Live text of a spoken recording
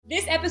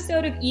This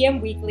episode of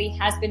EM Weekly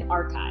has been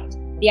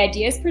archived. The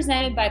ideas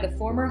presented by the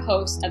former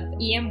host of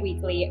EM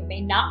Weekly may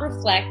not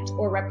reflect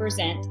or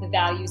represent the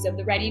values of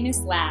the Readiness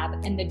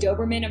Lab and the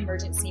Doberman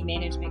Emergency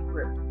Management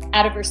Group.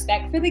 Out of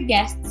respect for the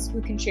guests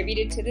who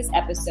contributed to this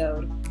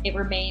episode, it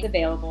remains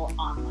available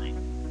online.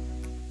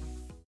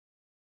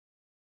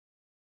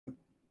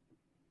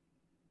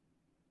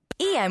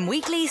 EM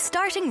Weekly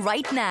starting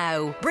right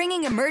now,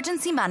 bringing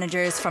emergency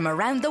managers from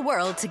around the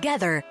world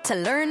together to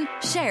learn,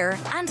 share,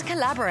 and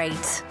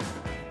collaborate.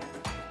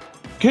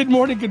 Good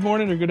morning,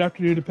 or good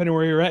afternoon, depending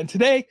where you're at. And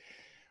today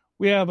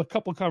we have a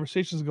couple of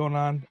conversations going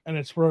on,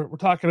 and we're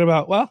talking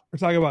about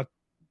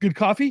good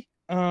coffee,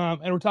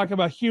 and we're talking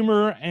about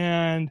humor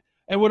and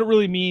what it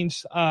really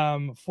means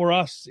for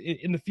us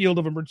in the field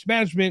of emergency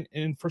management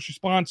and first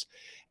response,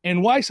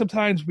 and why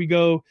sometimes we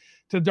go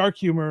to dark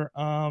humor.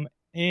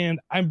 And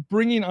I'm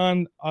bringing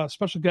on a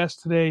special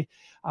guest today,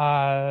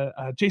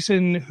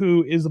 Jason,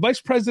 who is the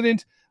Vice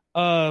President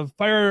of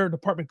Fire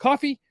Department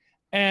Coffee.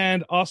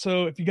 And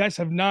also, if you guys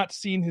have not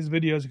seen his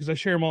videos, because I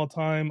share them all the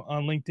time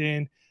on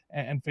LinkedIn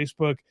and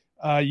Facebook,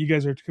 you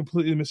guys are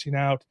completely missing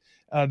out.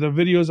 The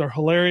videos are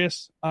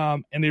hilarious,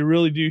 and they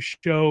really do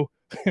show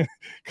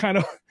kind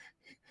of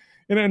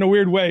in a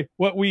weird way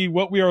what we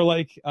are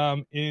like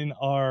in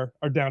our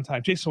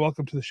downtime. Jason,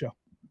 welcome to the show.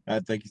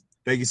 Thank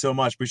you so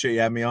much. Appreciate you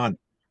having me on.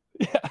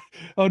 Yeah.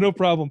 Oh, no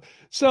problem.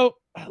 So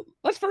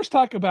let's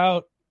talk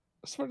about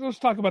the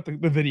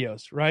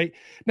videos, right?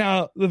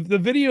 Now, the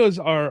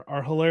videos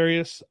are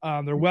hilarious.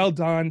 They're well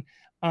done.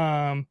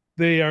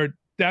 They are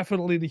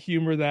definitely the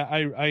humor that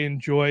I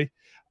enjoy.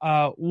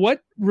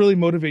 What really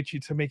motivates you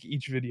to make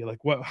each video? Like,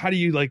 how do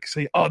you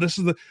say, oh, this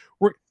is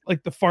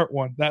the fart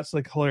one? That's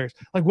hilarious.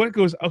 Like, what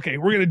goes, okay,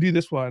 we're going to do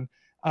this one.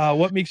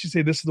 What makes you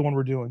say this is the one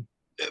we're doing?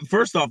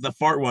 First off, the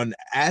fart one,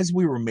 as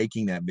we were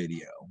making that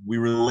video, we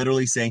were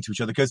literally saying to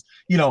each other, because,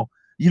 you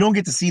don't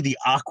get to see the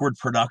awkward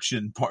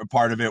production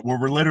part of it, where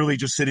we're literally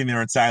just sitting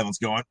there in silence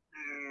going,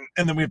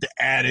 and then we have to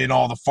add in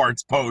all the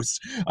farts post.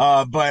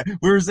 But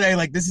we were saying,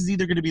 this is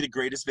either going to be the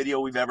greatest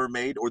video we've ever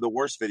made or the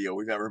worst video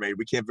we've ever made.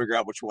 We can't figure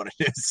out which one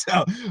it is.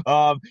 So,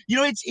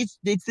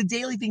 it's the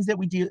daily things that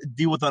we deal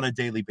with on a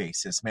daily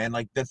basis, man.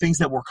 Like the things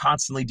that we're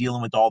constantly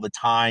dealing with all the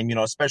time,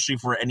 especially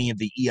for any of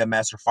the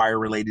EMS or fire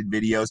related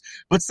videos.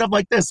 But stuff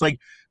like this,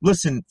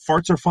 listen,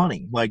 farts are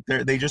funny.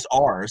 They just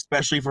are,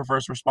 especially for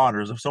first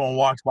responders. If someone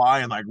walks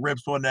by and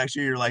rips one next to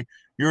you, you're like,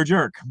 you're a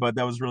jerk, but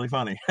that was really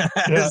funny.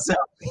 Yeah. So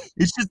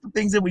it's just the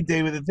things that we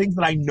do with the things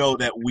that I know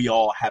that we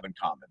all have in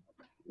common.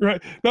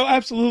 Right. No,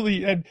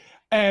 absolutely.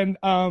 And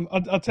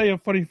I'll tell you a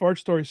funny fart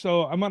story.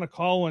 So I'm on a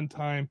call one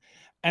time,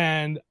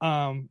 and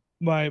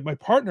my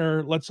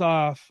partner lets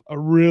off a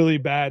really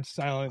bad,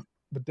 silent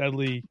but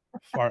deadly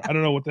fart. I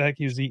don't know what the heck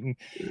he was eating.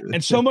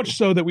 And so much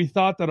so that we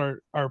thought that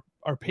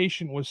our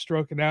patient was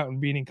stroking out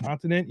and being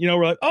incontinent.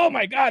 We're like, oh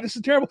my God, this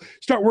is terrible.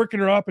 Start working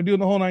her up and doing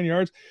the whole 9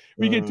 yards.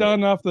 We get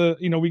done off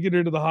we get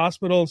her to the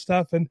hospital and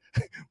stuff. And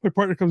my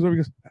partner comes over and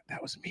goes,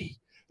 that was me.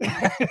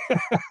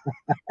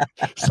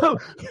 so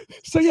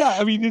yeah,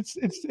 I mean, it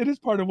is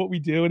part of what we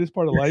do. It is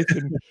part of life.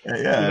 And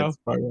yeah, it's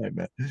part of life,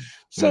 man.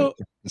 So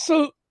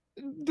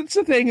that's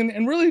the thing.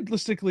 And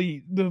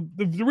realistically, the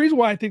reason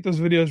why I think those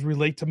videos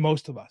relate to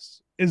most of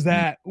us is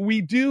that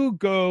we do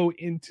go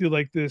into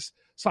this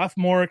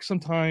sophomoric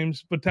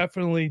sometimes, but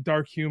definitely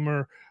dark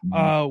humor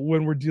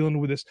when we're dealing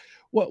with this.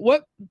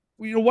 Why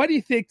do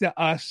you think that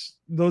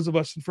those of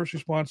us in first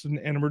response and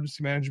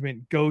emergency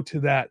management go to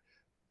that,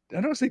 I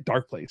don't want to say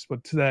dark place,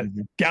 but to that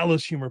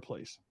gallows humor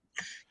place?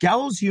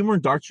 Gallows humor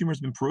and dark humor has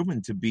been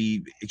proven to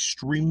be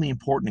extremely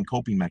important in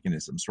coping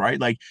mechanisms, right?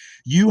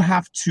 You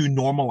have to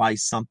normalize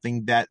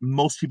something that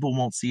most people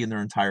won't see in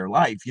their entire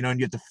life, and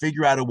you have to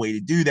figure out a way to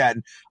do that.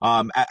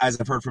 And as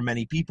I've heard from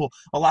many people,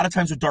 a lot of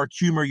times with dark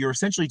humor, you're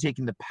essentially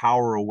taking the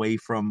power away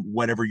from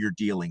whatever you're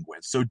dealing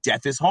with. So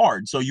death is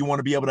hard. So you want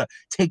to be able to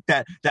take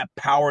that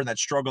power, that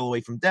struggle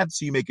away from death.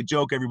 So you make a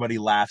joke, everybody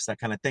laughs, that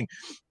kind of thing.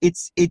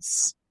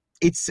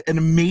 It's an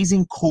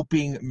amazing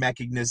coping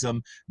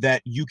mechanism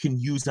that you can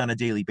use on a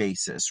daily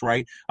basis,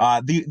 right?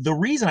 The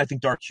reason I think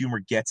dark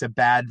humor gets a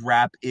bad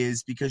rap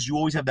is because you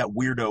always have that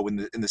weirdo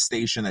in the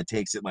station that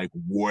takes it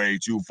way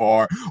too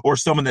far, or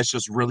someone that's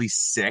just really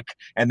sick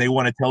and they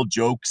want to tell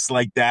jokes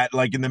like that,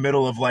 in the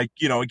middle of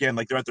again,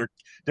 they're at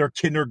their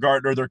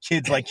kindergarten or their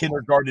kids'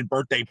 kindergarten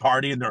birthday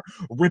party, and they're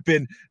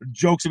ripping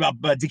jokes about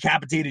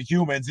decapitated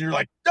humans, and you're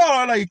like,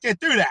 no, you can't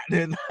do that.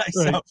 And right.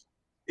 So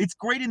it's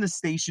great in the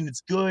station.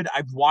 It's good.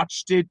 I've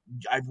watched it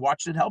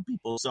help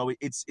people. So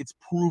it's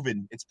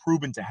proven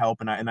to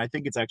help. And I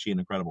think it's actually an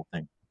incredible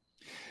thing.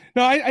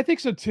 No, I think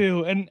so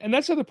too. And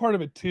that's the other part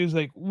of it too, is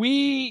I'm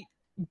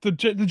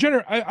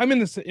in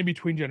this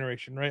in-between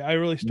generation, right? I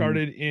really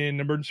started in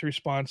emergency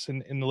response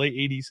in the late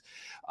 80s,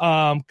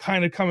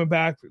 kind of coming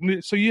back.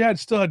 So you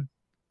still had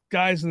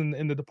guys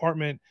in the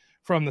department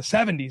from the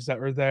 70s that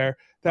were there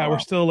that were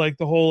still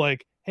the whole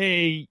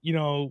hey,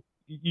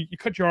 you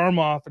cut your arm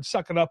off and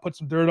suck it up, put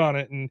some dirt on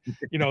it, and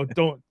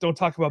don't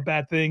talk about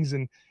bad things,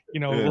 and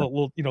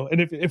we'll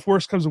and if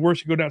worse comes to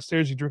worse, you go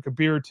downstairs, you drink a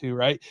beer or two,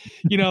 right?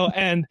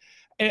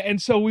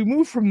 And so we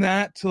move from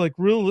that to like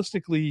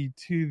realistically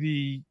to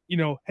the,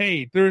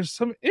 hey, there's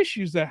some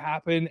issues that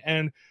happen,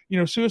 and,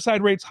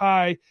 suicide rates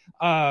high,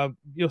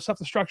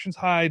 self-destruction's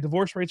high,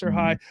 divorce rates are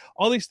high.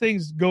 All these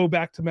things go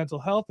back to mental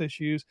health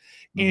issues.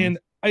 And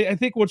I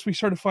think once we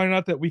started finding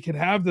out that we could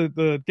have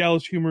the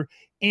gallows humor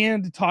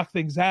and talk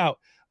things out,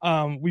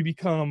 we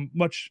become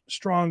much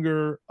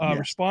stronger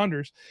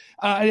responders.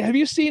 Have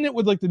you seen it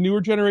with like the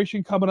newer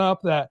generation coming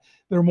up, that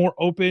they're more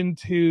open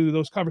to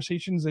those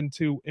conversations and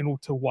to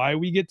why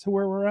we get to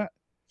where we're at?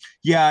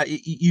 Yeah,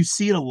 you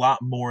see it a lot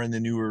more in the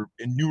newer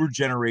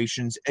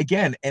generations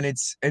again. And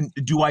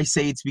do I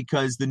say it's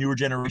because the newer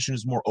generation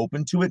is more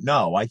open to it?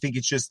 No, I think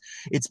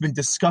it's been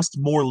discussed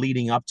more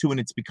leading up to, and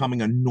it's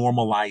becoming a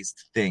normalized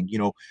thing.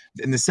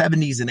 In the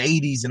 70s and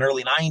 80s and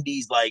early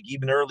 90s, like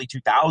even early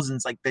 2000s,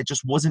 like that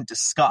just wasn't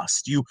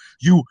discussed. You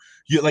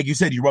like you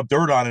said, you rub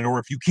dirt on it, or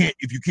if you can't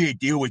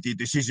deal with it,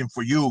 this isn't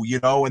for you,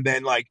 and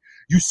then like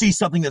you see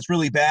something that's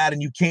really bad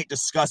and you can't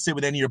discuss it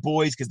with any of your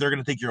boys because they're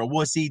gonna think you're a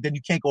wussy. Then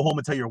you can't go home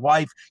and tell your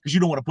wife because you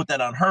don't want to put that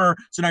on her.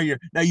 So now you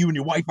and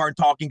your wife aren't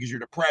talking because you're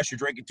depressed, you're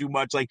drinking too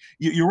much. Like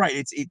you're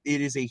right. It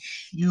is a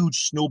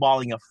huge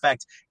snowballing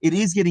effect. It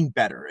is getting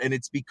better, and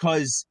it's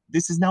because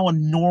this is now a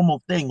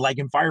normal thing. Like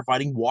in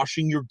firefighting,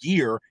 washing your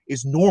gear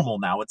is normal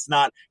now. It's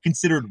not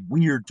considered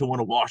weird to want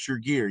to wash your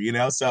gear,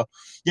 So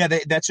yeah,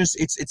 that's just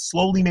it's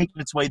slowly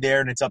making its way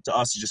there, and it's up to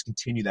us to just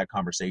continue that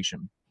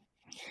conversation.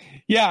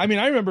 Yeah, I mean,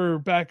 I remember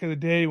back in the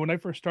day when I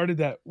first started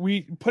that,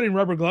 putting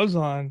rubber gloves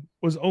on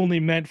was only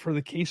meant for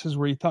the cases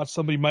where you thought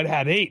somebody might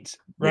have AIDS,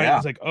 right? Yeah.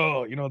 It's like,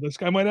 oh, this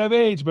guy might have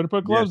AIDS, better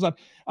put gloves on.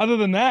 Other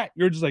than that,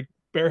 you're just like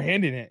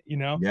barehanding it,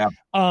 Yeah.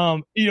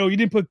 You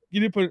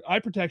didn't put eye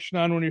protection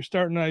on when you're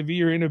starting IV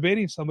or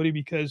intubating somebody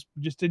because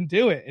you just didn't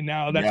do it. And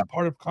now that's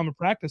part of common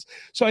practice.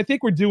 So I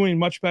think we're doing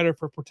much better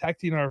for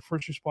protecting our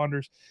first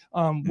responders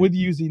with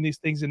using these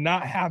things and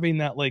not having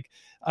that like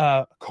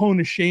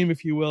cone of shame,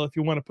 if you will, if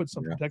you want to put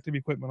some protective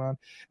equipment on.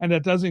 And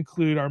that does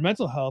include our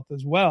mental health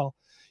as well.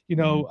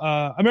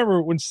 I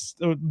remember when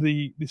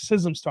the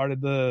CISM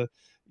started, the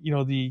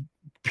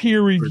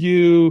peer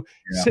review,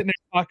 sitting there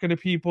talking to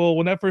people.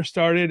 When that first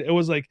started, it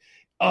was like,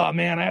 oh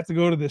man, I have to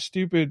go to this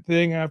stupid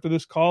thing after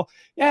this call.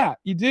 Yeah,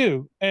 you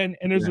do. And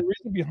there's a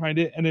reason behind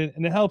it, and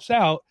it helps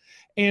out.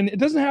 And it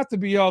doesn't have to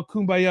be all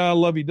kumbaya,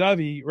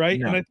 lovey-dovey, right?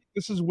 Yeah. And I think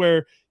this is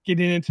where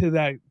getting into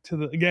that,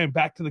 again,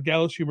 back to the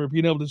gallows humor,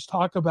 being able to just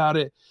talk about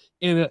it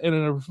in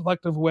a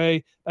reflective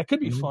way that could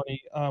be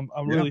funny,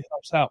 really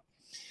helps out.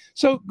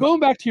 So going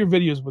back to your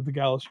videos with the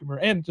gallows humor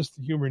and just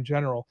the humor in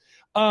general,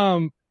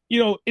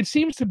 it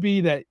seems to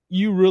be that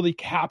you really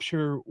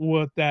capture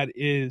what that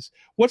is.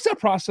 What's that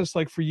process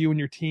like for you and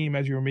your team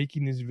as you're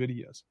making these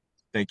videos?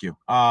 Thank you.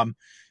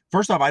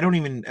 First off, I don't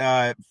even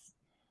 90%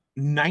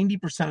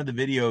 of the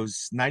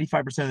videos,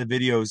 95% of the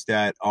videos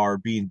that are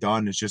being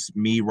done is just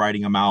me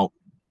writing them out,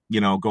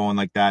 going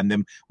like that. And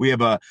then we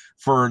have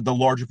for the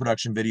larger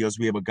production videos,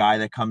 we have a guy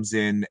that comes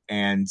in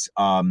and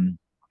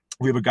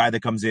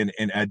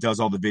does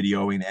all the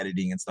videoing and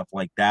editing and stuff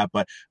like that.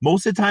 But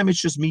most of the time,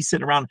 it's just me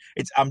sitting around.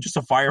 I'm just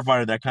a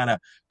firefighter that kind of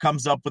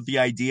comes up with the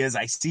ideas.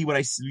 I see what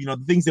I see, the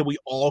things that we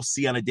all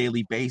see on a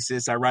daily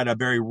basis. I write a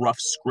very rough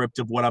script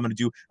of what I'm going to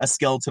do, a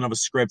skeleton of a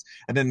script,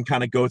 and then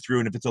kind of go through.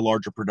 And if it's a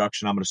larger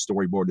production, I'm going to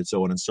storyboard it,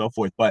 so on and so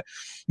forth. But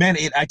man,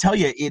 I tell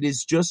you, it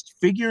is just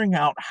figuring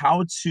out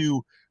how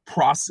to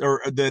process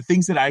or the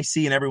things that I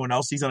see and everyone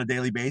else sees on a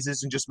daily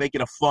basis and just make it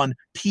a fun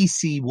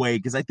PC way.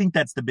 Because I think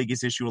that's the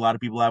biggest issue a lot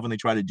of people have when they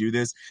try to do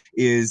this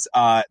is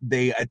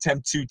they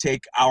attempt to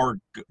take our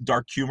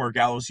dark humor,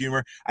 gallows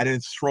humor, and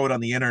then throw it on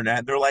the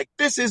internet. They're like,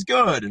 this is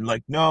good. And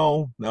like,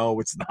 no,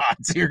 it's not.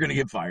 You're going to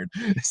get fired.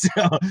 So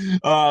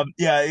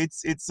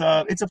it's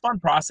a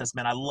fun process,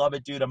 man. I love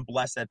it, dude. I'm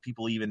blessed that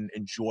people even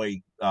enjoy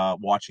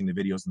watching the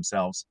videos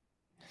themselves.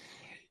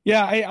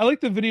 Yeah, I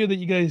like the video that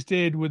you guys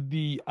did with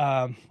the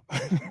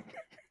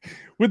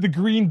with the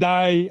green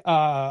dye,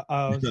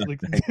 like,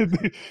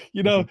 and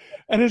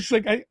it's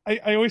like I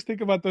always think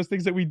about those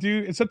things that we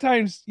do, and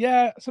sometimes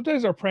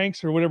our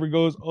pranks or whatever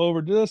goes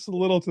over just a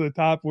little to the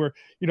top, where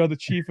the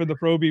chief and the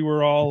probie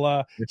were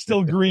all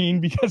still green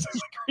because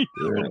it's green,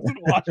 wasn't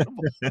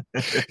washable.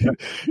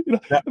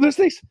 Those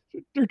things,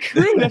 they're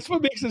true. That's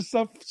what makes it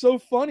so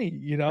funny,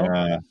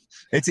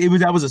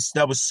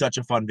 That was such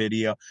a fun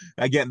video.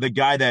 Again, the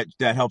guy that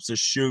helps us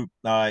shoot,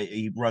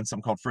 he runs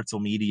something called Fritzl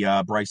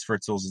Media. Bryce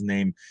Fritzl's his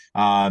name.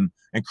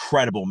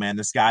 Incredible, man.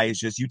 This guy is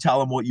just, you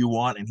tell him what you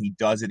want and he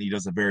does it. He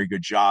does a very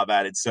good job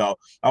at it. So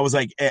I was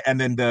like,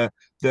 and then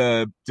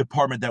the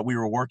department that we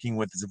were working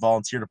with is a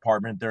volunteer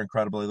department. They're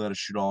incredible. They let us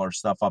shoot all our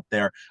stuff up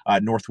there.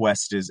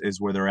 Northwest is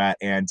where they're at.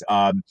 And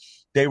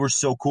they were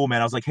so cool,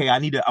 man. I was like, hey,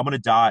 I'm going to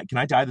dye. Can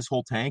I dye this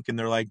whole tank? And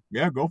they're like,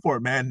 yeah, go for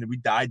it, man. And we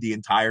dyed the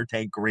entire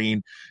tank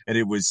green. And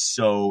it was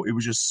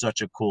just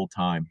such a cool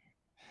time.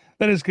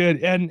 That is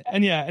good. And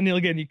yeah, and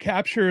again, you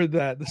capture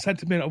the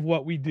sentiment of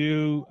what we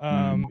do,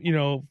 you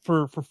know,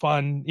 for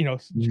fun, you know,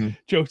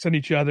 jokes on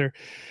each other.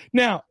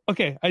 Now,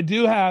 okay, I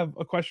do have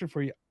a question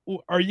for you.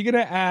 Are you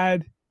going to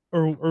add,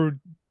 or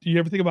do you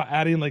ever think about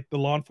adding like the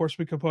law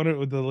enforcement component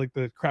with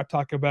the crap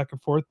talking back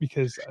and forth?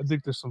 Because I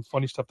think there's some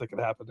funny stuff that could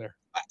happen there.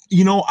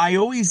 You know,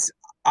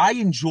 I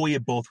enjoy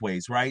it both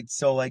ways, right?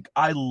 So like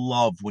I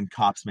love when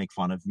cops make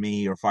fun of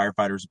me or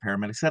firefighters or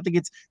paramedics. I think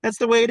that's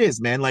the way it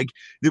is, man. Like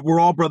we're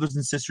all brothers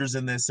and sisters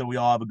in this, so we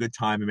all have a good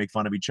time and make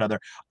fun of each other.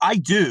 I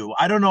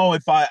don't know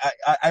if I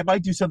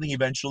might do something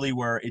eventually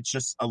where it's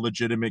just a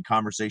legitimate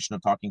conversation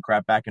of talking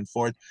crap back and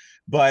forth.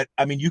 But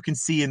I mean, you can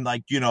see in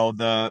like, you know,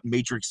 the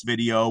Matrix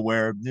video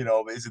where, you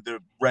know, is it the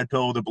red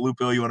pill or the blue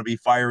pill? You want to be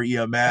fire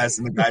EMS,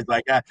 and the guy's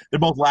like, they're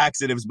both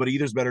laxatives, but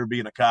either's better than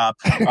being a cop.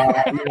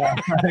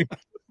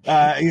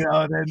 You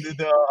know, then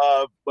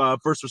the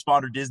first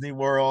responder Disney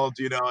World,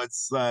 you know,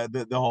 it's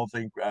the whole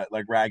thing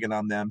like ragging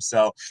on them.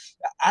 So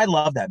I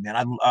love that, man.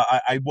 I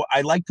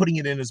like putting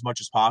it in as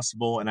much as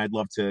possible, and I'd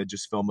love to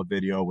just film a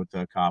video with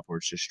the cop where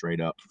it's just straight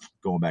up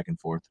going back and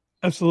forth.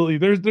 Absolutely.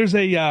 There's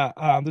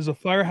a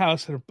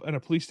firehouse and a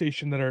police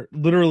station that are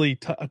literally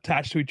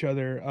attached to each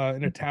other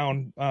in a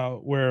town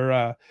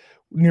where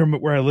near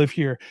where I live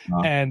here,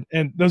 and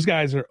those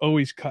guys are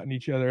always cutting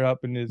each other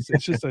up, and it's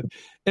just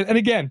and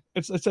again,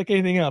 it's like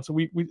anything else.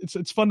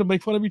 It's fun to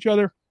make fun of each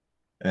other,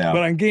 but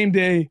on game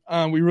day,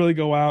 we really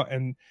go out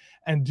and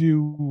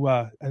do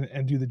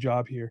the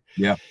job here.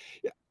 Yeah.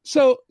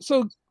 So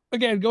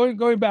again,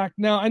 going back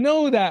now, I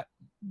know that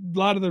a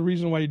lot of the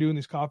reason why you're doing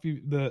these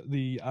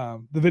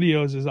the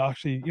videos is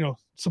actually, you know,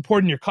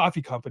 supporting your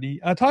coffee company.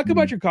 Talk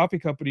about your coffee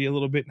company a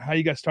little bit and how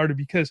you got started,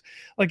 because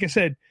like I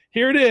said,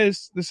 here it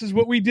is. This is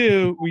what we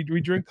do. We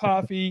drink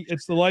coffee.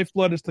 It's the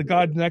lifeblood. It's the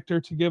God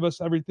nectar to give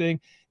us everything.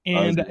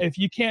 And if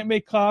you can't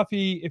make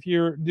coffee, if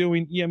you're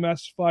doing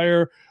EMS,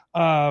 fire,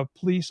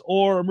 police,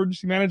 or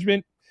emergency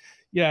management,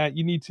 yeah,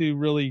 you need to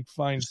really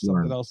find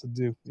something else to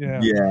do. Yeah.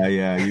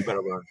 You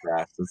better learn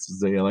fast.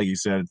 Like you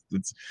said,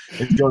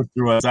 it goes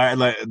through us. I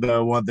like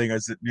the one thing I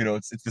said, you know,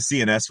 it's the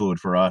CNS fluid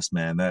for us,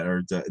 man.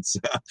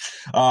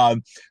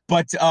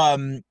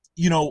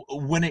 You know,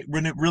 when it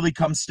really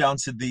comes down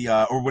to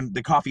when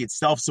the coffee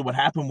itself. So what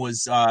happened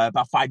was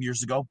about 5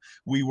 years ago,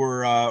 we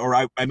were,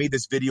 I made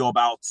this video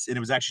about, and it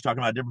was actually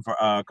talking about a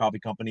different coffee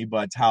company,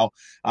 but how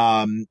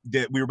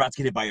that we were about to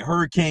get hit by a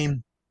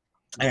hurricane.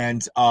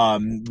 And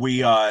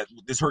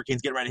this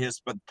hurricane's getting ready to hit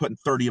us, but putting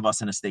 30 of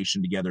us in a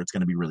station together, it's going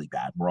to be really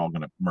bad. We're all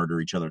going to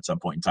murder each other at some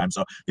point in time.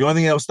 So the only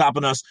thing that was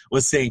stopping us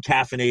was staying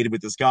caffeinated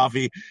with this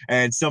coffee.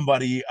 And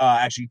somebody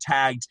actually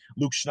tagged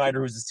Luke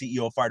Schneider, who's the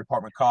CEO of Fire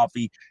Department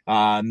Coffee,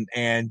 and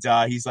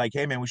he's like,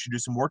 "Hey man, we should do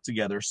some work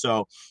together."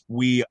 So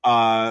we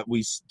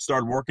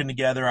started working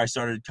together. I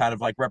started kind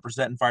of like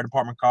representing Fire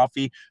Department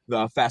Coffee.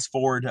 Fast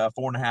forward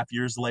 4.5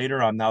 years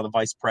later, I'm now the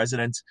vice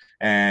president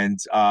and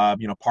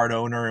you know, part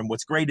owner. And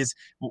what's great is,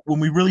 when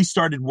we really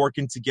started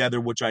working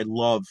together, which I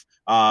love,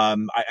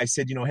 I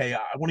said, you know, hey, I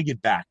want to give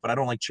back, but I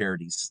don't like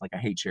charities. Like I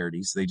hate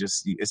charities. They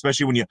just,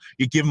 especially when you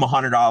give them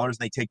 $100 and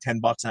they take $10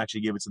 and actually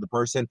give it to the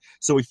person.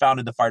 So we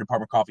founded the Fire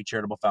Department Coffee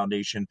Charitable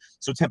Foundation.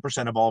 So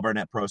 10% of all of our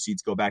net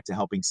proceeds go back to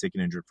helping sick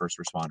and injured first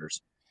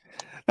responders.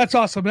 That's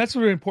awesome. That's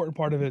a really important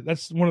part of it.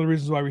 That's one of the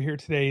reasons why we're here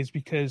today, is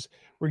because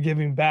we're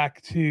giving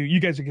back to you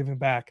guys, are giving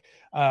back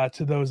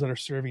to those that are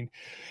serving.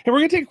 And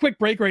we're going to take a quick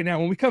break right now.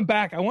 When we come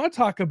back, I want to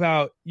talk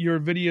about your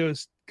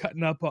videos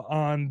cutting up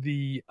on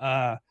the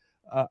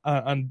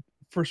on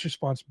first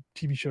response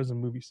TV shows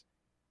and movies.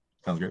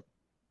 Sounds great.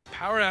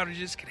 Power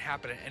outages can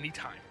happen at any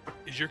time.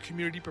 Is your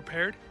community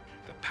prepared?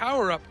 The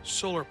Power Up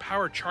Solar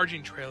Power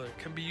Charging Trailer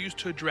can be used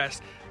to address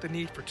the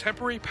need for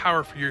temporary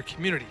power for your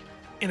community.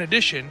 In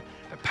addition,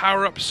 the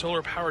Power Up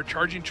Solar Power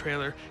Charging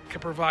Trailer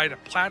can provide a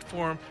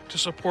platform to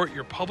support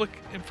your public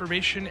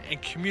information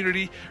and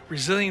community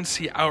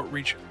resiliency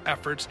outreach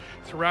efforts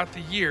throughout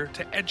the year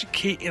to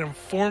educate and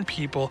inform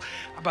people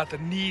about the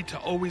need to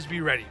always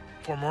be ready.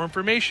 For more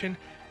information,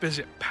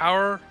 visit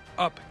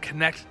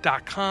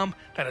powerupconnect.com.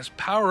 That is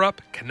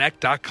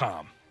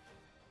powerupconnect.com.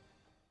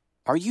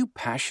 Are you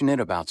passionate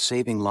about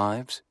saving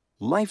lives?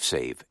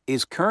 LifeSave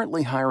is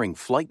currently hiring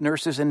flight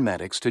nurses and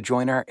medics to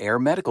join our air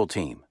medical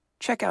team.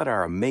 Check out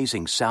our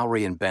amazing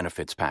salary and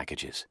benefits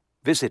packages.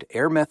 Visit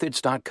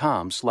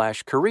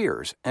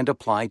airmethods.com/careers and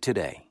apply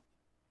today.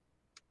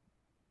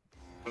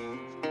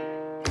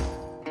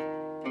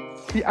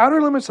 The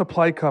Outer Limits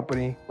Supply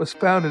Company was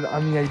founded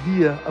on the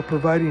idea of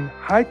providing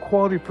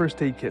high-quality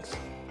first aid kits.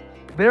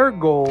 Their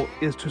goal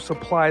is to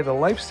supply the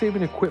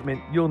life-saving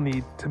equipment you'll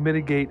need to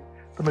mitigate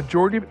the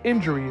majority of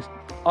injuries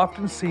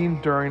often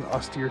seen during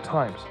austere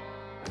times.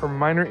 From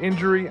minor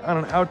injury on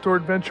an outdoor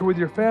adventure with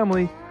your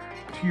family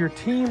to your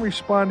team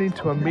responding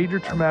to a major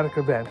traumatic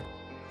event,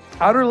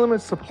 Outer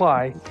Limits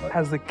Supply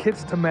has the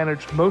kits to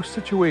manage most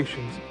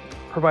situations,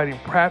 providing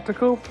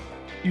practical,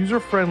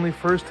 user-friendly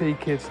first aid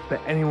kits that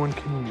anyone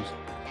can use.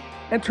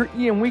 Enter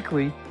EM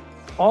Weekly,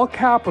 all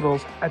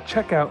capitals, at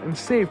checkout and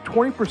save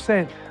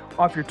 20%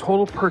 off your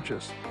total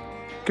purchase.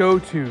 go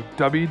to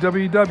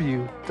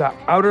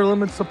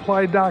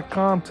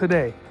www.outerlimitsupply.com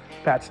today.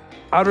 That's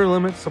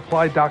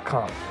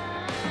outerlimitsupply.com.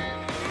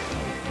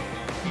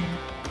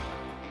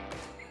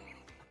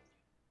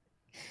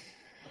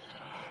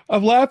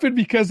 I'm laughing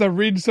because I'm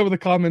reading some of the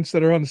comments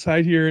that are on the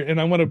side here,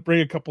 and I want to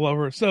bring a couple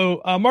over. So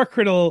Mark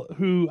Criddle,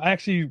 who I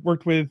actually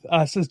worked with,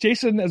 says,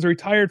 Jason, as a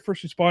retired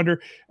first responder,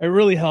 it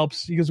really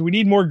helps because we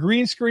need more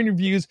green screen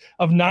reviews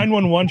of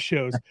 911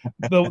 shows.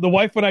 The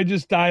wife and I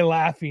just die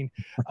laughing.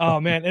 Oh,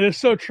 man, it is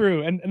so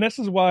true. And this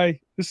is why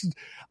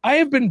I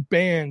have been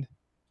banned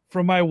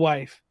from my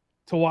wife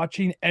to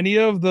watching any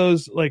of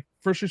those like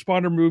first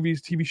responder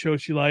movies, TV shows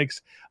she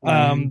likes.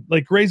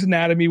 Like Grey's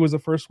Anatomy was the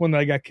first one that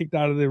I got kicked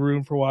out of the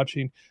room for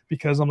watching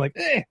because I'm like,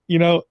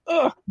 and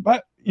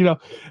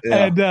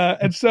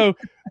so,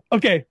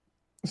 okay.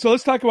 So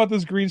let's talk about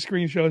those green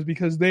screen shows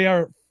because they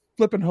are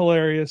flipping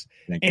hilarious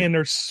and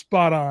they're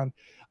spot on.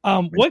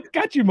 What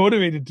got you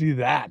motivated to do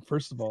that,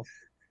 first of all?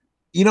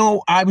 You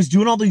know, I was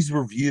doing all these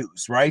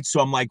reviews, right? So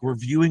I'm like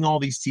reviewing all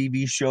these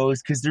TV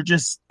shows because they're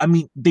just, I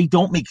mean, they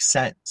don't make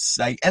sense.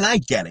 And I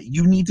get it.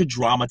 You need to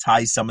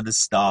dramatize some of the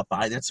stuff.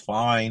 That's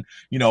fine.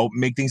 You know,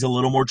 make things a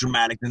little more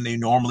dramatic than they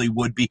normally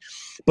would be.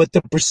 But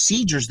the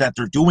procedures that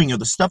they're doing or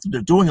the stuff that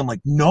they're doing, I'm like,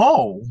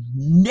 no,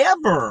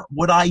 never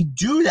would I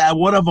do that.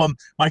 One of them,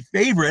 my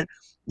favorite,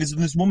 is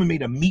when this woman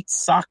made a meat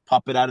sock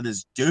puppet out of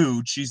this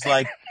dude. She's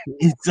like,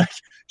 his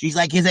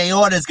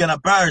aorta's gonna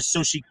burst.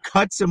 So she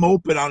cuts him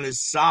open on his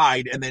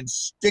side and then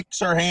sticks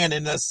her hand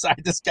in the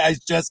side this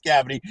guy's chest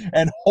cavity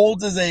and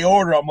holds his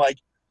aorta. I'm like,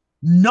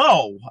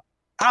 no,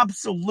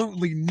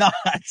 absolutely not.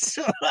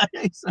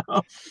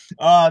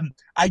 I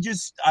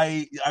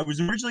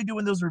was originally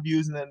doing those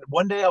reviews, and then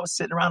one day I was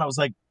sitting around, I was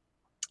like,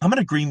 I'm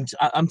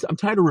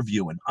tired of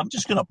reviewing. I'm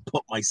just gonna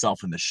put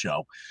myself in the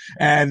show,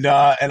 and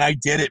I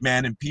did it,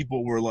 man. And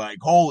people were like,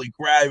 "Holy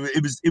crap!"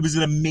 It was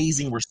an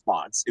amazing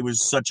response. It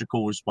was such a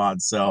cool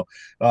response. So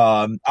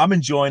I'm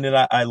enjoying it.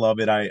 I love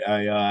it.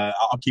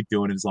 I'll keep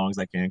doing it as long as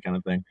I can, kind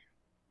of thing.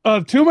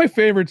 Two of my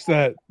favorites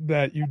that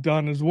you've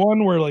done is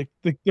one where like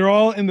they're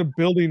all in the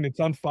building, it's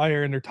on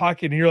fire, and they're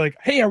talking, and you're like,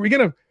 "Hey, are we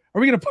gonna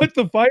put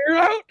the fire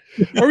out?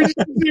 Or are we just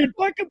here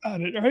talking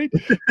about it, right?"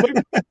 Like,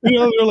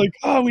 they're like,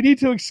 "Oh, we need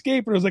to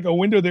escape." And there's like a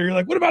window there. You're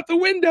like, "What about the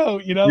window?"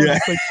 Yeah.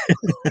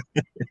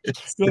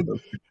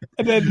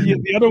 And then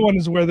the other one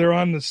is where they're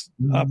on this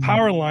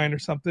power line or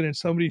something, and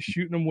somebody's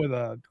shooting them with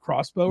a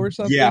crossbow or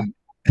something.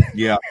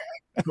 Yeah.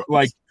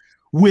 Like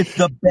with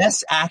the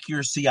best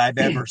accuracy I've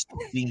ever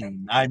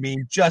seen. I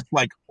mean, just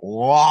like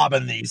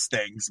lobbing these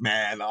things,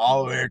 man,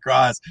 all the way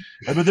across.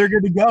 But they're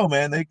good to go,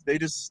 man. They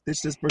just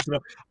person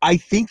up. I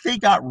think they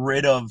got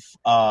rid of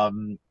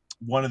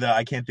one of the,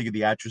 I can't think of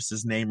the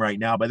actress's name right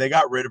now, but they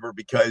got rid of her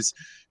because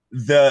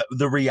the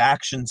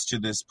reactions to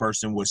this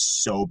person was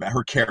so bad.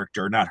 Her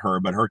character, not her,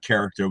 but her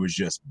character was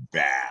just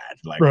bad,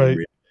 like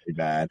really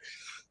bad.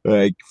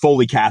 Like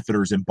Foley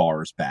catheters in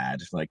bars, bad.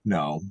 Like,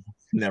 no.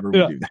 Never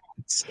would do that.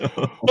 So.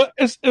 But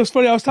it was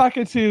funny. I was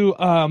talking to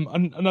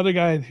another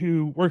guy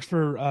who works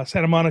for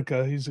Santa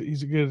Monica. He's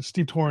a good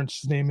Steve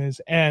Torrance, his name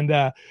is, and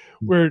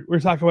we're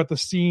talking about the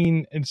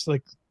scene. It's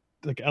like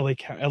LA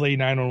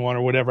 911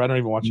 or whatever. I don't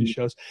even watch these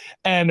shows,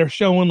 and they're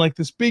showing like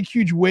this big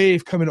huge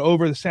wave coming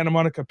over the Santa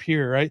Monica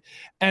pier, right?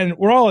 And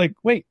we're all like,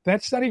 wait,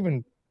 that's not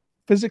even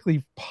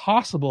physically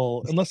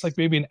possible unless like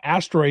maybe an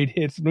asteroid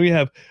hits and we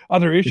have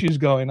other issues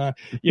going on.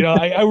 You know,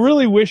 I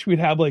really wish we'd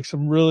have like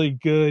some really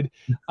good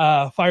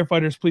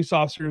firefighters, police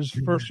officers,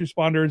 first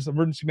responders,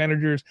 emergency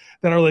managers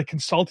that are like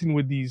consulting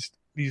with these.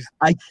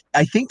 I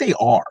think they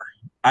are.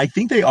 I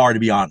think they are, to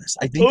be honest.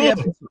 I think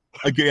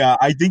I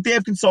think they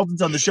have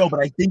consultants on the show,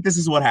 but I think this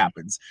is what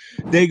happens.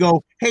 They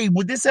go, "Hey,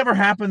 would this ever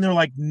happen?" They're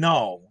like,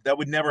 "No, that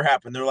would never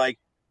happen." They're like,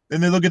 then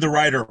they look at the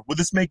writer. Would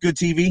this make good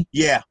TV?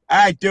 Yeah. All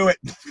right, do it.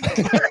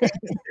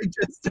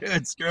 Just do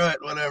it. Screw it.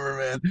 Whatever,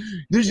 man.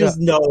 There's just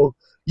no.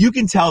 You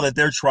can tell that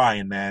they're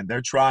trying, man.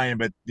 They're trying,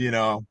 but you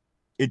know,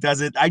 it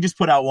doesn't. I just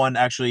put out one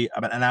actually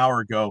about an hour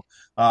ago.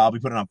 I'll be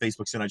putting it on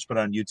Facebook soon. I just put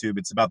it on YouTube.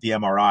 It's about the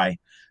MRI,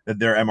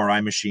 their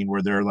MRI machine,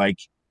 where they're like,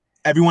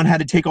 everyone had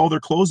to take all their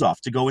clothes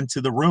off to go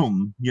into the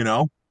room. You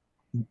know.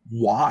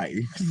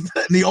 Why?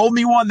 the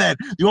only one that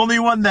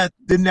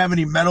didn't have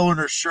any metal in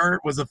her shirt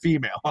was a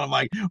female. I'm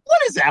like, what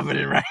is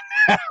happening right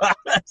now?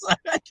 It's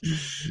like,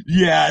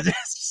 yeah,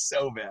 it's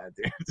so bad,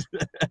 dude.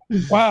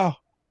 Wow.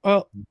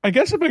 Well, I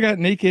guess if I got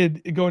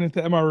naked going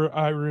into the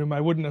MRI room,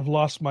 I wouldn't have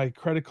lost my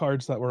credit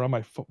cards that were on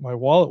my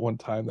wallet one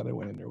time that I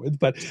went in there with.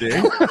 But so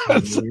hey,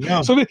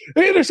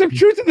 there's some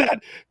truth to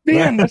that.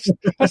 Man, that's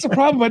the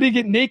problem. I didn't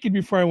get naked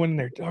before I went in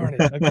there. Darn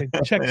it. Okay,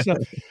 check stuff.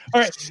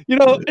 All right. You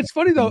know, it's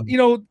funny though. You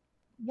know,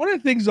 one of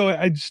the things though,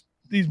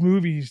 these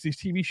movies, these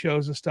TV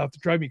shows and stuff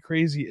that drive me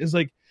crazy is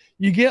like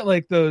you get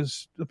like the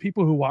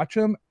people who watch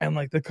them and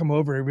like they come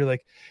over and be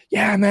like,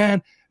 yeah,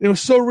 man, it was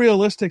so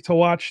realistic to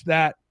watch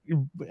that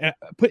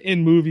put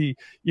in movie,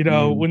 you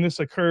know, when this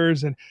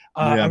occurs and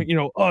I mean, you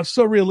know, oh, it's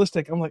so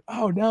realistic. I'm like,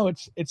 oh no,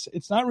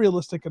 it's not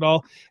realistic at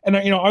all. And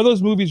you know, are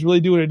those movies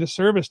really doing a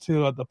disservice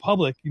to the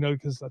public? You know,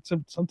 because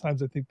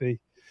sometimes I think they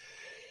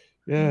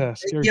Yeah,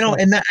 scary You know,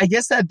 stuff. and I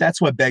guess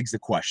that's what begs the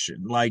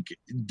question. Like,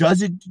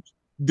 does it?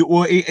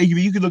 Or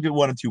you could look at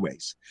one of two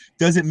ways.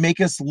 Does it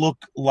make us look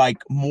like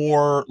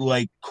more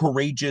like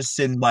courageous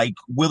and like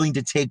willing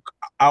to take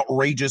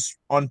outrageous,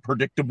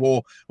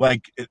 unpredictable,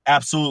 like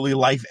absolutely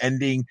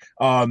life-ending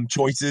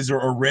choices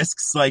or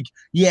risks? Like,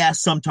 yeah,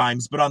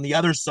 sometimes. But on the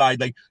other side,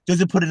 like,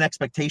 does it put an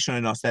expectation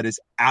on us that is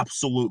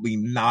absolutely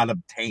not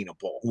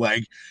obtainable?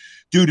 Like,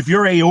 dude, if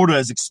your aorta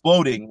is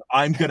exploding,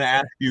 I'm gonna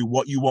ask you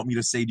what you want me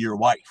to say to your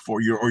wife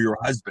or your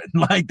husband.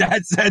 Like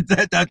that's how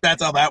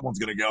that one's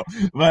gonna go.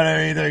 But I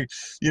mean, like,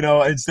 you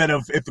know, instead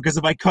of because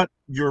if I cut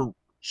your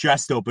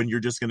chest open, you're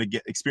just gonna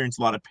experience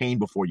a lot of pain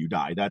before you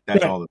die.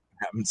 That's all that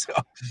happens. So.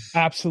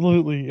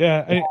 Absolutely,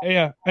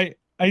 yeah.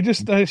 I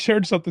just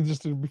shared something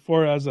just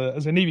before as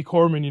a Navy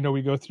corpsman. You know,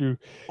 we go through,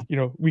 you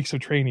know, weeks of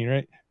training,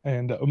 right?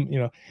 And you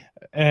know,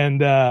 and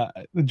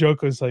the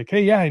joke was like,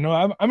 hey, yeah, you know,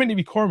 I'm a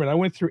Navy corpsman. I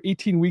went through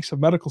 18 weeks of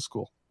medical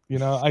school. You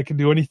know, I can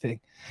do anything.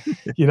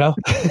 You know,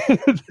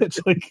 it's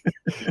like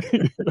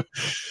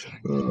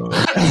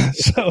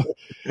so.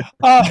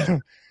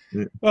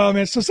 Oh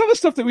man, so some of the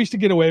stuff that we used to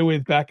get away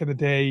with back in the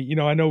day, you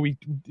know, I know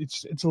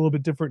it's a little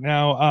bit different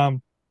now.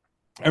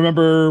 I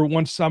remember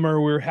one summer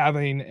we were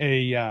having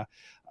a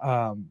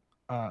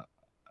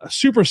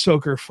super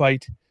soaker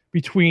fight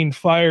between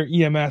fire,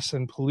 EMS,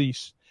 and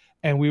police.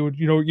 And we would,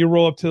 you know, you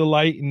roll up to the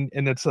light and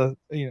it's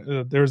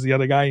there's the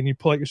other guy and you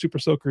pull out your super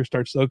soaker and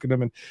start soaking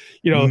them. And,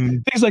 you know,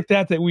 things like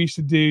that we used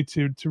to do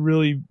to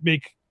really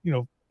make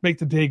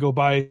the day go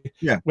by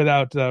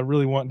without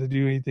really wanting to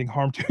do anything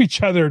harm to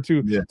each other or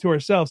to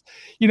ourselves.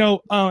 You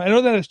know, I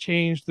know that has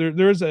changed.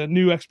 There is a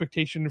new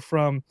expectation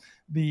from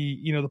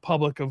the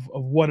public of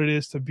what it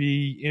is to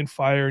be in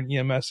fire and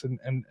EMS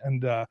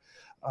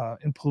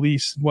and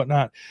police and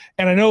whatnot.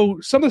 And I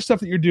know some of the stuff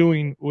that you're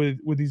doing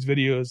with these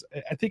videos,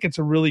 I think it's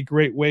a really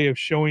great way of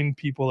showing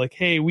people like,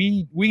 hey,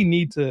 we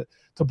need to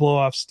blow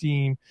off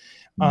steam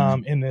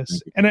in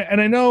this. And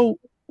I know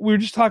we were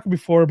just talking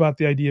before about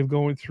the idea of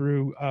going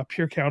through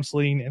peer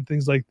counseling and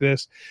things like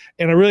this.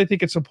 And I really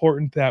think it's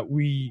important that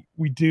we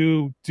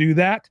do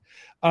that.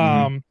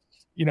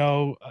 You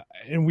know,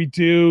 and we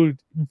do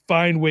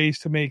find ways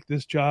to make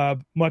this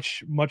job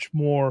much, much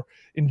more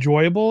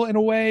enjoyable in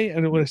a way.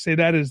 And when I say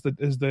that is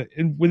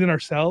within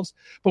ourselves,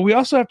 but we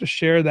also have to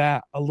share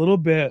that a little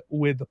bit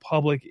with the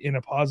public in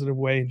a positive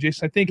way. And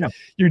Jason, I think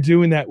you're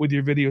doing that with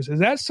your videos. Is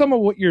that some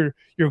of what your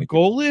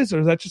goal is,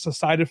 or is that just a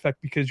side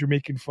effect because you're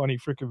making funny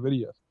freaking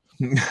videos?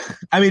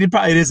 I mean,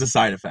 it is a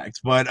side effect,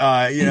 but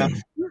you know,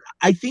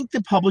 I think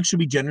the public should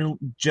be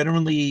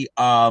generally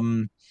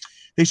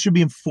they should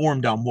be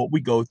informed on what we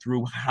go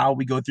through, how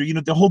we go through. You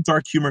know, the whole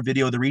dark humor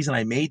video, the reason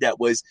I made that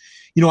was,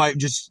 you know, I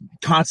just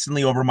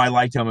constantly over my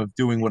lifetime of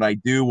doing what I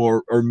do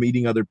or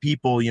meeting other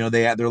people, you know,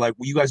 they're like,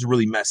 well, you guys are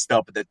really messed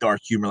up with that dark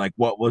humor. Like,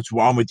 what's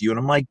wrong with you? And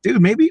I'm like,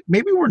 dude, maybe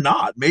we're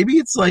not. Maybe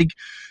it's like,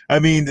 I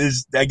mean,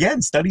 there's,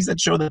 again, studies that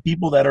show that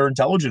people that are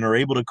intelligent are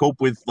able to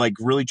cope with like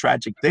really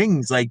tragic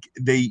things. Like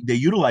they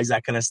utilize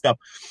that kind of stuff.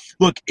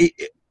 Look,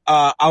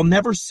 I'll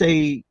never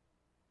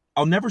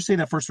say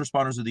that first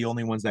responders are the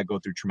only ones that go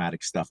through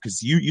traumatic stuff,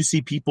 because you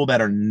see people that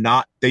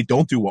they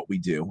don't do what we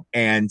do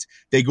and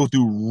they go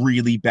through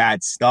really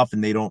bad stuff,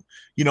 and they don't,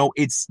 you know,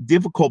 it's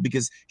difficult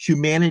because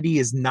humanity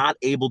is not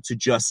able to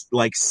just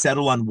like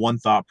settle on one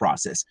thought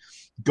process.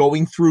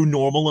 Going through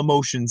normal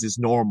emotions is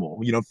normal.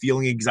 You know,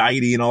 feeling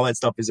anxiety and all that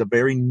stuff is a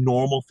very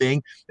normal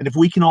thing. And if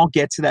we can all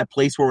get to that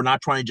place where we're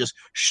not trying to just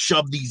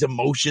shove these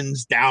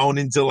emotions down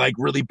into like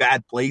really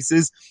bad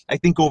places, I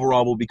think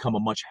overall we'll become a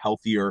much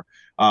healthier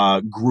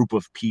group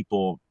of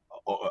people,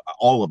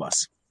 all of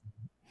us.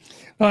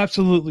 Oh,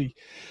 absolutely.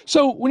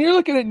 So when you're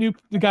looking at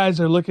the guys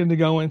that are looking to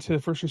go into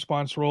first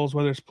response roles,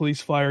 whether it's police,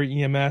 fire,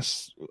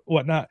 EMS,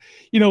 whatnot,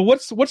 you know,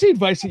 what's the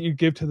advice that you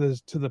give to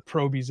the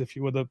probies, if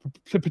you will, the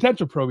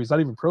potential probies, not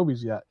even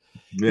probies yet?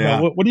 Yeah.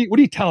 You know, what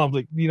do you tell them?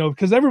 Like, you know,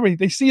 because everybody,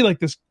 they see like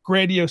this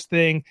grandiose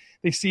thing,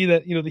 they see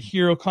that, you know, the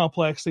hero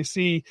complex, they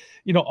see,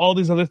 you know, all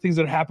these other things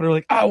that happen. Are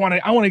like, I want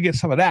to get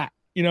some of that,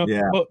 you know,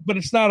 but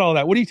it's not all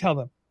that. What do you tell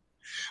them?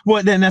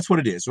 Well, then that's what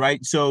it is,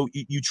 right? So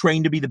you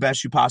train to be the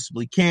best you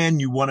possibly can.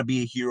 You want to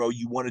be a hero.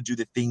 You want to do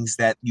the things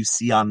that you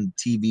see on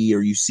TV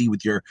or you see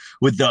with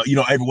the, you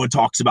know, everyone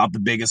talks about the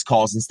biggest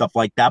calls and stuff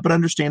like that. But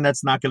understand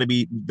that's not going to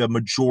be the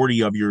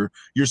majority of your.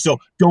 So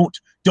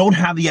don't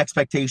have the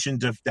expectation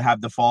to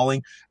have the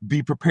falling.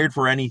 Be prepared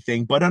for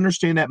anything, but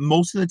understand that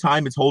most of the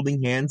time it's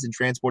holding hands and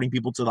transporting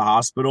people to the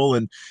hospital,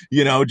 and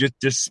you know,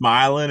 just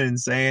smiling and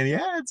saying,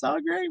 "Yeah, it's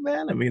all great,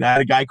 man." I mean, I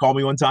had a guy call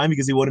me one time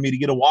because he wanted me to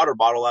get a water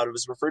bottle out of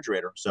his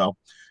refrigerator. So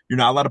you're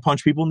not allowed to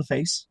punch people in the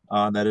face.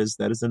 That is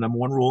the number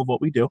one rule of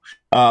what we do.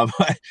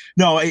 But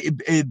no,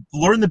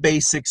 learn the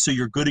basics so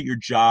you're good at your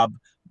job.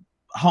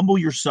 Humble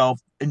yourself.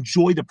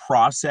 Enjoy the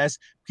process,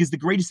 because the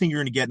greatest thing you're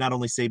going to get, not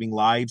only saving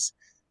lives,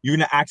 you're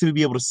going to actively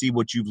be able to see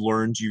what you've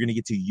learned. You're going to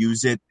get to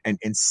use it and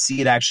see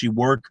it actually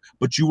work.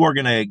 But you are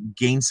going to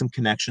gain some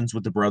connections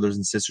with the brothers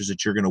and sisters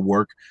that you're going to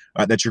work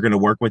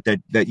with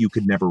that you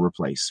could never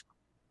replace.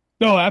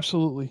 No,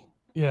 absolutely.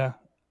 Yeah.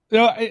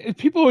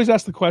 People always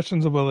ask the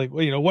questions about like,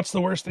 well, what's the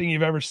worst thing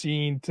you've ever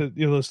seen? To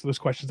those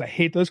questions, I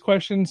hate those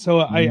questions. So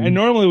I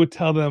normally would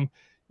tell them,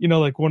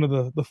 like one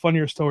of the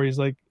funnier stories.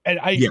 Like,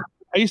 I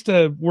used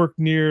to work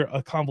near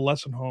a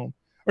convalescent home,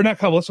 or not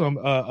convalescent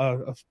home,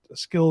 a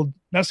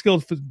not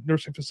skilled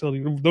nursing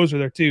facility. Those are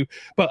there too,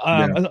 but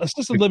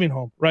assisted living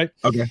home, right?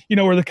 Okay.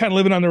 Where they're kind of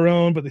living on their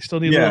own, but they still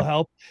need a little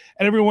help.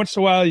 And every once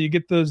in a while, you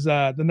get those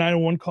the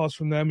 911 calls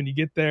from them, and you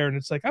get there, and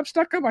it's like, I'm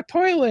stuck on my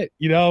toilet.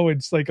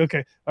 It's like,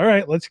 okay, all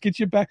right, let's get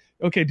you back.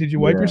 Okay, did you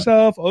wipe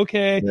yourself?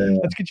 Okay,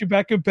 let's get you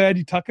back in bed.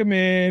 You tuck them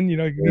in. You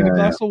need a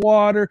glass of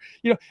water.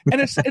 And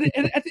it's and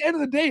at the end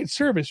of the day, it's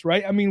service,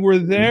 right? I mean, we're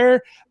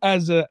there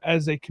as a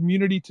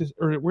community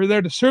we're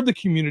there to serve the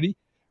community.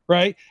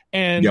 Right.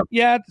 And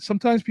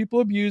sometimes people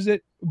abuse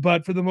it,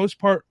 but for the most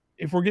part,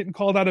 if we're getting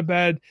called out of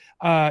bed,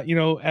 at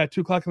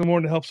 2:00 in the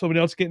morning to help somebody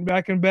else getting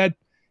back in bed,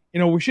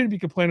 we shouldn't be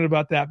complaining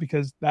about that,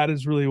 because that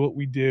is really what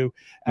we do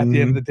at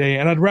the end of the day.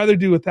 And I'd rather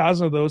do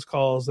 1,000 of those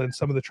calls than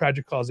some of the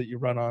tragic calls that you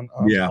run on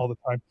all the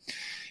time.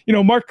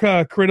 Mark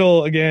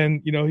Criddle,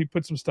 again, he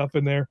put some stuff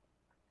in there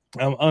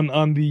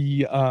on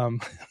the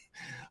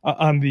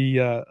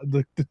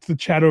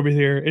chat over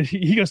here. And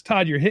he goes,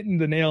 Todd, you're hitting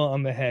the nail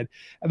on the head.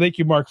 And thank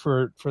you, Mark,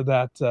 for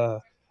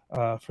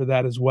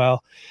that as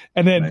well.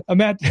 And then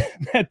Matt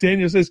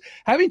Daniel says,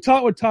 having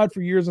taught with Todd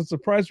for years, I'm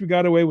surprised we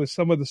got away with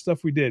some of the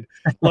stuff we did.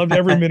 Loved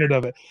every minute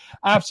of it.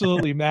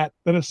 Absolutely, Matt.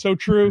 That is so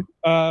true.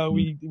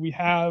 We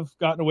have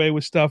gotten away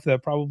with stuff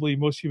that probably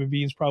most human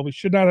beings probably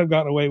should not have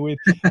gotten away with.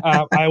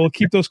 I will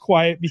keep those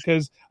quiet,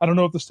 because I don't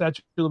know if the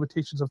statute of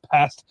limitations have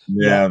passed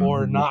yet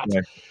or not.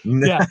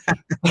 Yeah.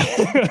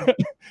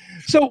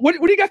 So what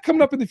do you got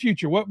coming up in the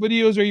future? What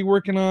videos are you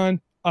working on?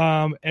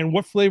 And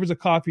what flavors of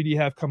coffee do you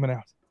have coming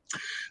out?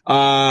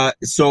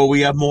 So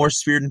we have more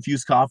spirit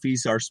infused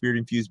coffees, our spirit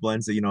infused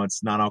blends that,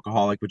 it's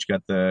non-alcoholic, but you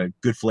got the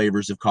good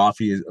flavors of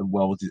coffee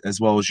as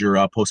well as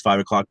your post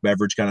 5 o'clock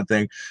beverage kind of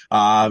thing.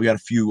 We got a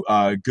few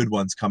good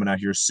ones coming out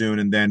here soon,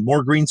 and then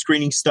more green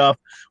screening stuff.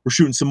 We're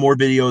shooting some more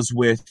videos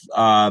with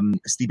Stipe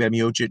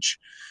Miocic.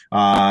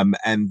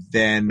 And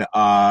then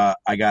I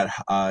got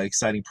an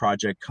exciting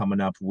project coming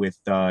up with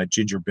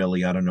Ginger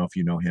Billy. I don't know if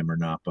you know him or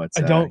not, but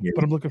I don't.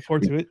 But I'm looking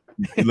forward to it.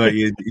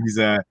 He's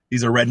a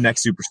redneck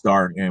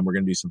superstar, and we're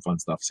gonna do some fun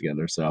stuff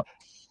together. So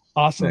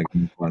awesome.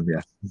 Fun,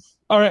 yeah.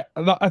 All right.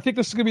 I think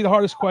this is gonna be the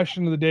hardest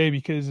question of the day,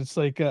 because it's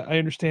like I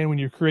understand when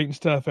you're creating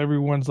stuff,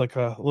 everyone's like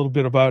a little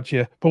bit about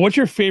you. But what's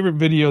your favorite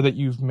video that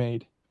you've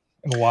made,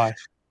 and why?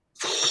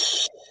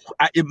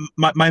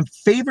 My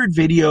favorite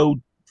video,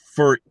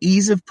 for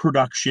ease of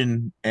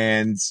production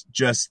and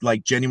just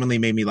like genuinely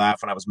made me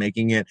laugh when I was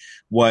making it,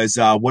 was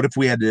what if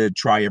we had to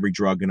try every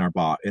drug in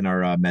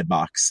our med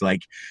box?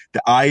 Like,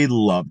 I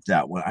loved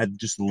that one. I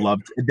just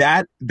loved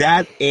that,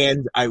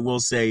 and I will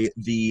say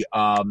the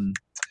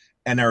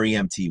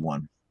NREMT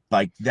one.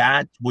 Like,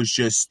 that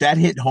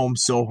hit home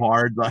so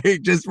hard,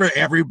 like, just for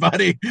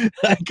everybody,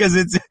 because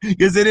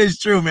it is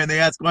true, man. They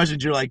ask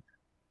questions, you're like,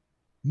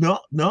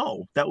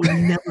 no, that would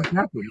never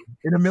happen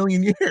in a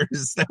million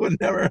years. That would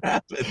never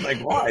happen. Like,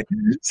 why?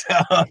 So,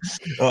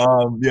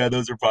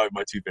 those are probably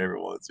my two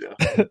favorite ones.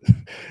 Yeah.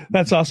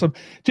 That's awesome.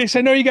 Jason,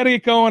 I know you got to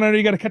get going. I know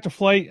you got to catch a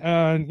flight.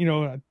 I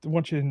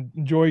want you to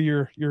enjoy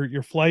your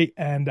flight.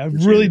 And I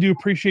really do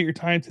appreciate your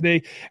time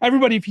today.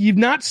 Everybody, if you've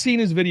not seen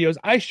his videos,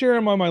 I share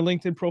them on my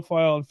LinkedIn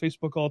profile and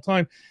Facebook all the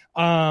time.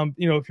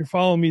 If you're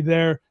following me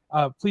there,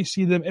 please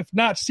see them. If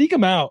not, seek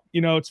them out.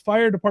 It's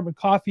Fire Department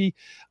Coffee.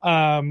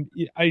 I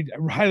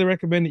highly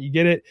recommend that you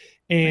get it,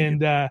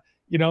 and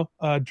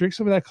drink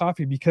some of that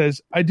coffee,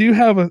 because I do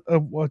have a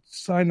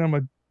sign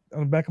on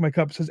the back of my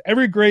cup. It says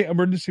every great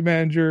emergency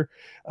manager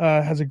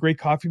has a great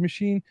coffee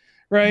machine.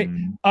 Right.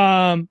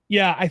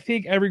 I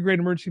think every great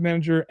emergency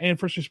manager and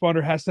first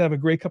responder has to have a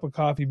great cup of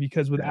coffee,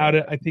 because without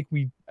it, I think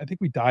we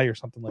die or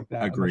something like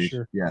that. Agreed.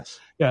 Sure. Yes.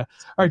 Yeah.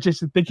 All right,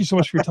 Jason. Thank you so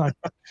much for your time.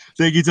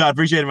 Thank you, Todd.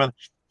 Appreciate it, brother.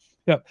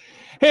 Yep.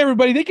 Hey,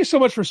 everybody. Thank you so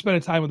much for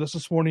spending time with us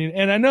this morning.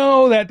 And I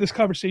know that this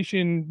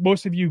conversation,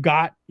 most of you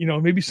got,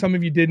 maybe some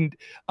of you didn't.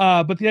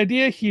 But the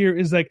idea here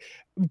is like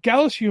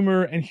gallows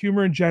humor and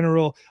humor in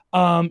general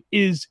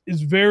is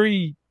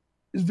very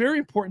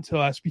important to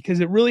us,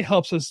 because it really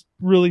helps us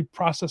really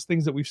process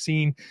things that we've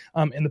seen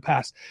in the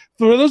past.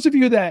 For those of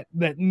you that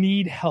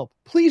need help,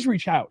 please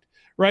reach out.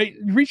 Right?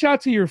 Reach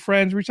out to your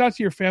friends, reach out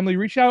to your family,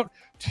 reach out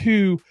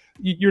to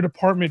your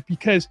department,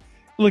 because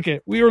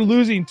we are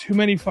losing too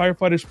many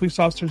firefighters, police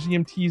officers,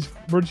 EMTs,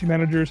 emergency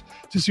managers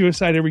to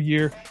suicide every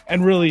year.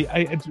 And really,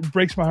 it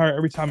breaks my heart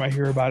every time I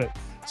hear about it.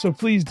 So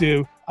please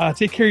do.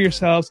 Take care of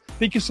yourselves.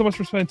 Thank you so much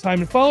for spending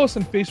time. And follow us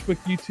on Facebook,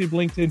 YouTube,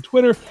 LinkedIn,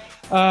 Twitter,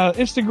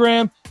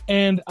 Instagram.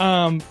 And,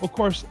 of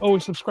course,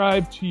 always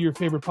subscribe to your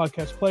favorite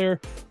podcast player.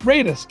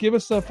 Rate us. Give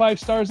us 5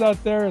 stars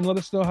out there and let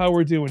us know how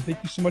we're doing.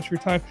 Thank you so much for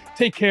your time.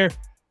 Take care.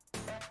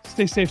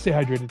 Stay safe. Stay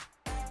hydrated.